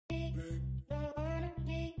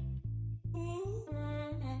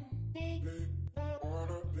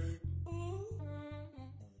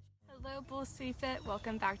Hello Bull City Fit,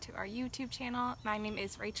 welcome back to our YouTube channel. My name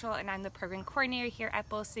is Rachel and I'm the program coordinator here at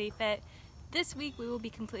Bull City Fit. This week we will be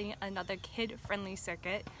completing another kid-friendly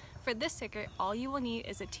circuit. For this circuit, all you will need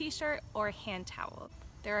is a t-shirt or a hand towel.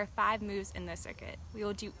 There are 5 moves in this circuit. We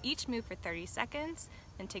will do each move for 30 seconds,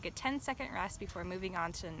 then take a 10-second rest before moving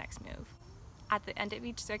on to the next move. At the end of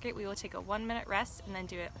each circuit, we will take a 1-minute rest and then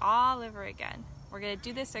do it all over again. We're going to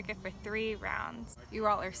do this circuit for 3 rounds. You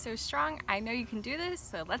all are so strong, I know you can do this,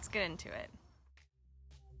 so let's get into it.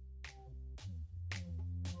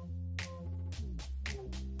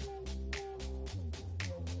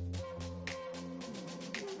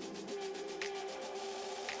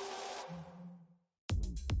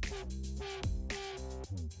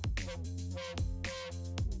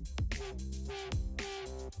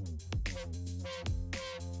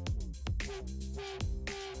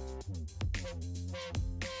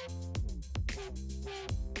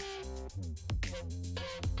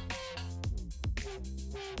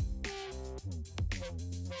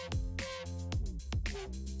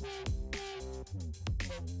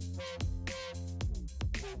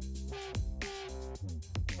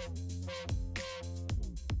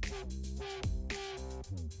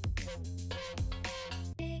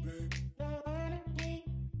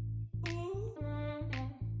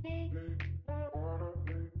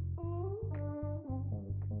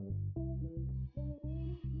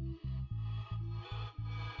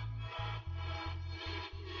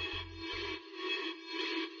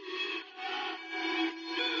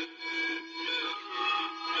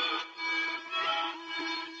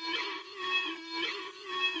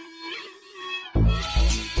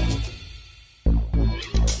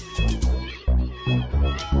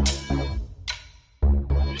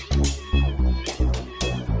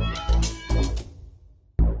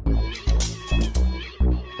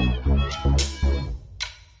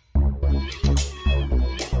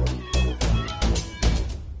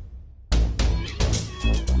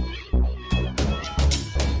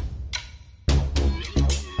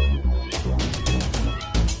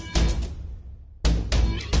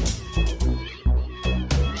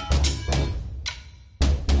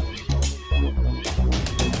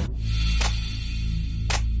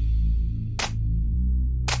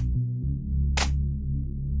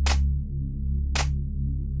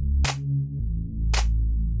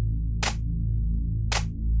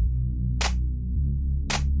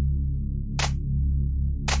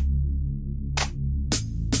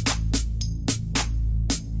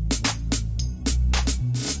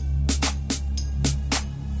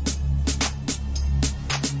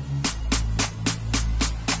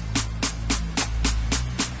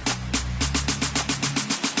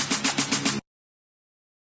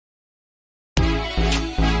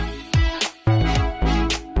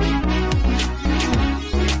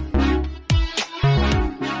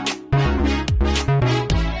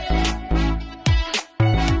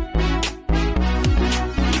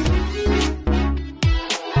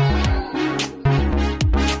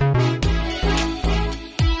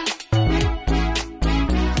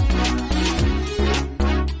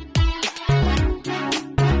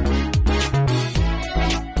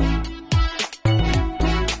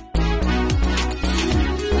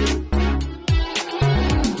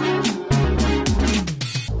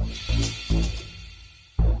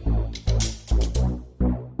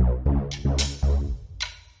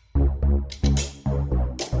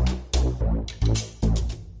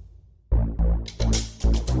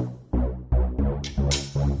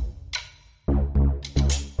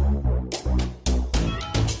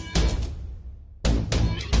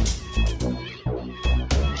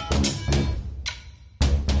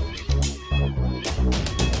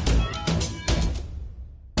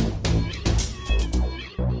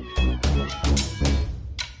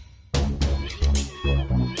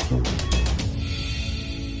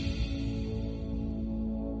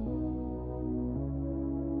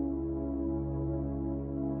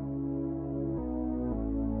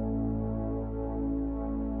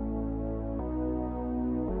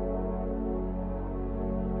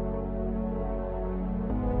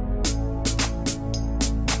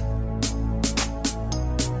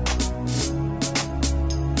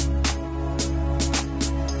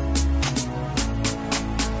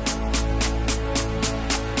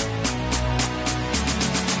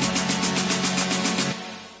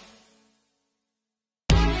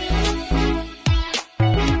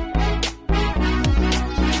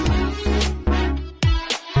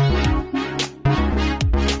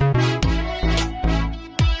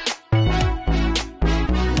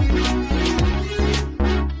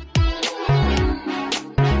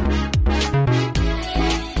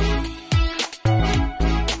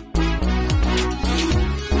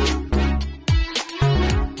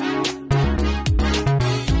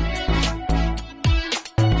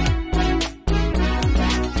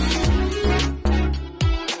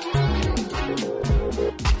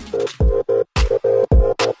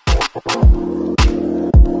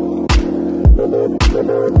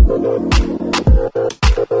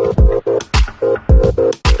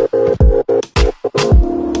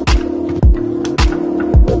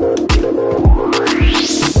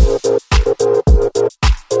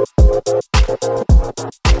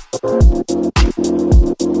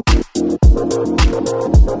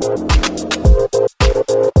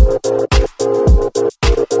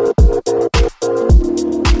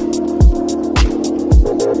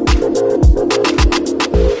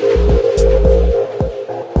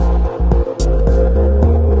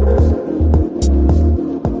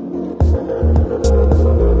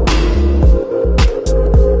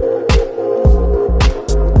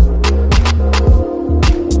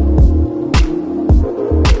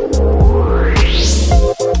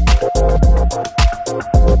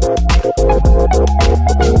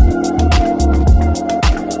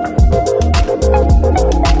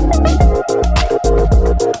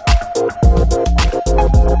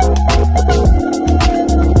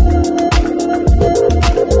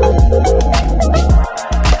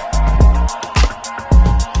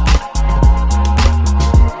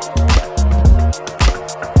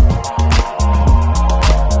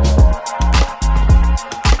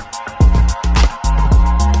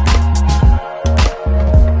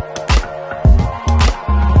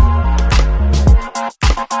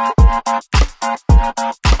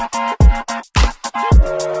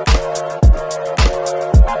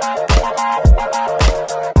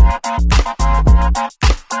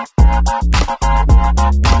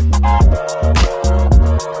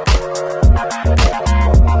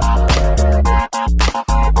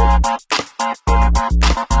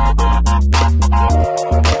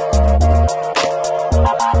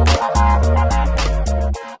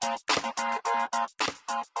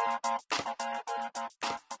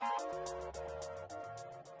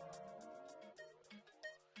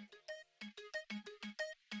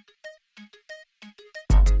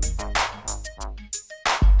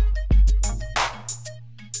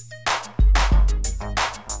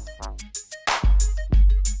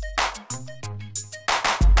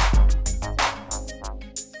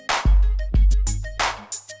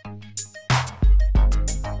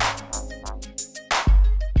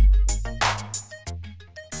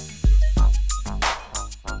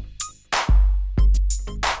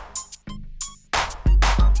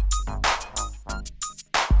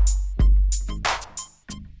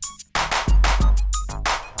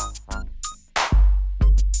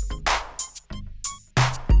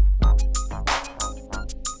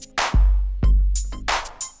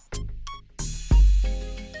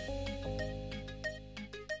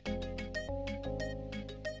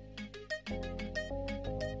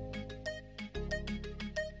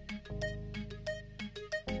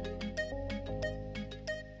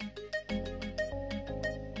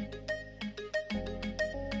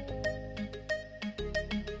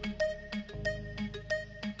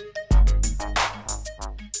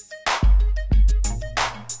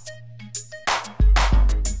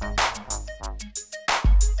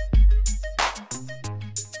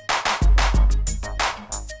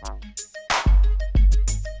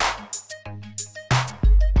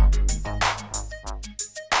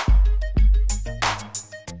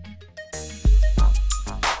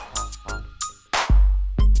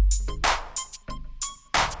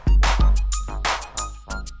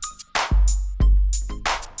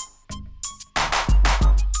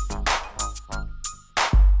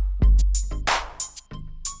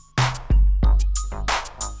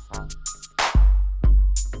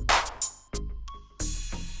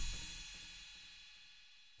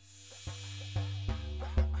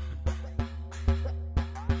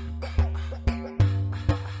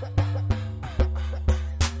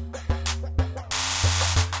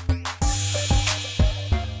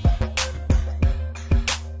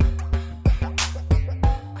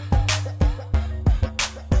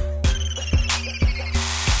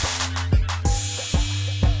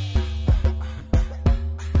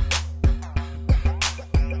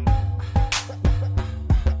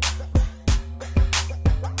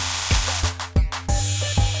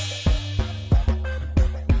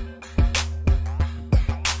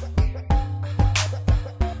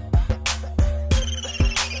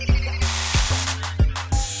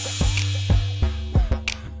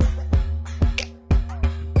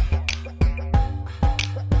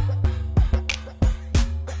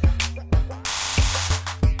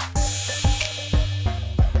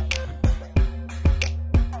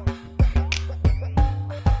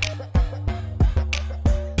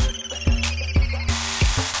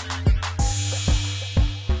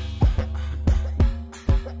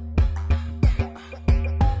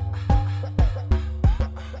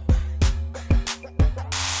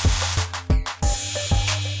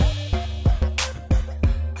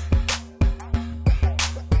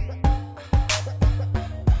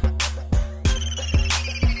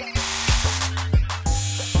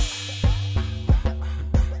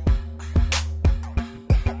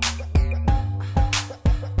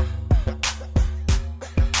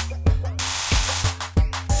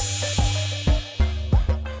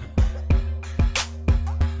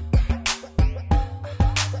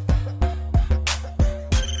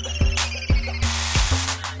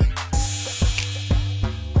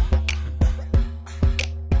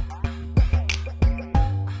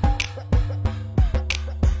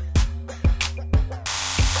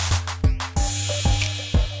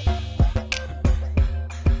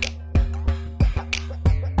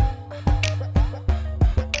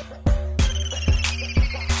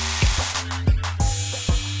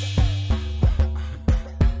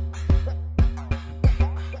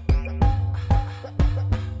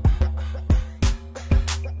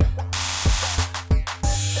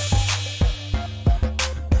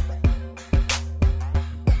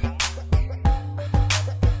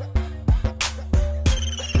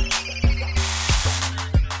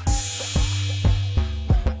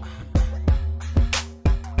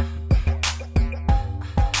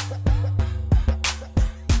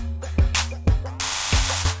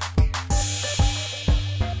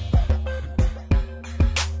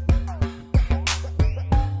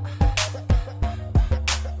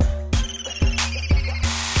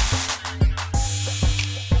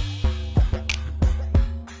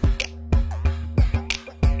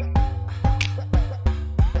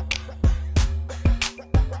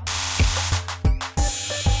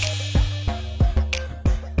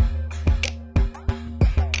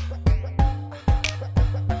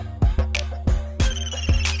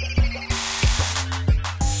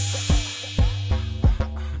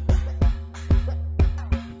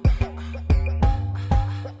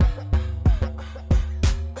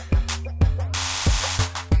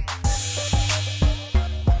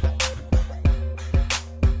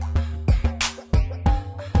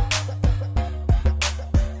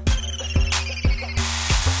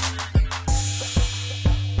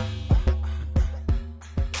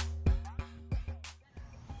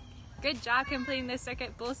 Good job completing this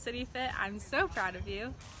circuit, Bull City Fit. I'm so proud of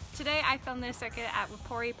you. Today I filmed this circuit at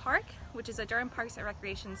Whippoorwill Park, which is a Durham Parks and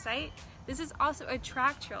Recreation site. This is also a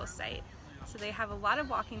track trail site, so they have a lot of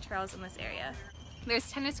walking trails in this area. There's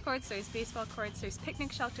tennis courts, there's baseball courts, there's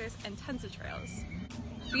picnic shelters, and tons of trails.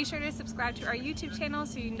 Be sure to subscribe to our YouTube channel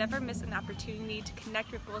so you never miss an opportunity to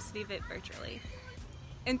connect with Bull City Fit virtually.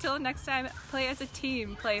 Until next time, play as a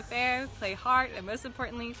team, play fair, play hard, and most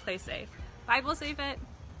importantly, play safe. Bye, Bull City Fit!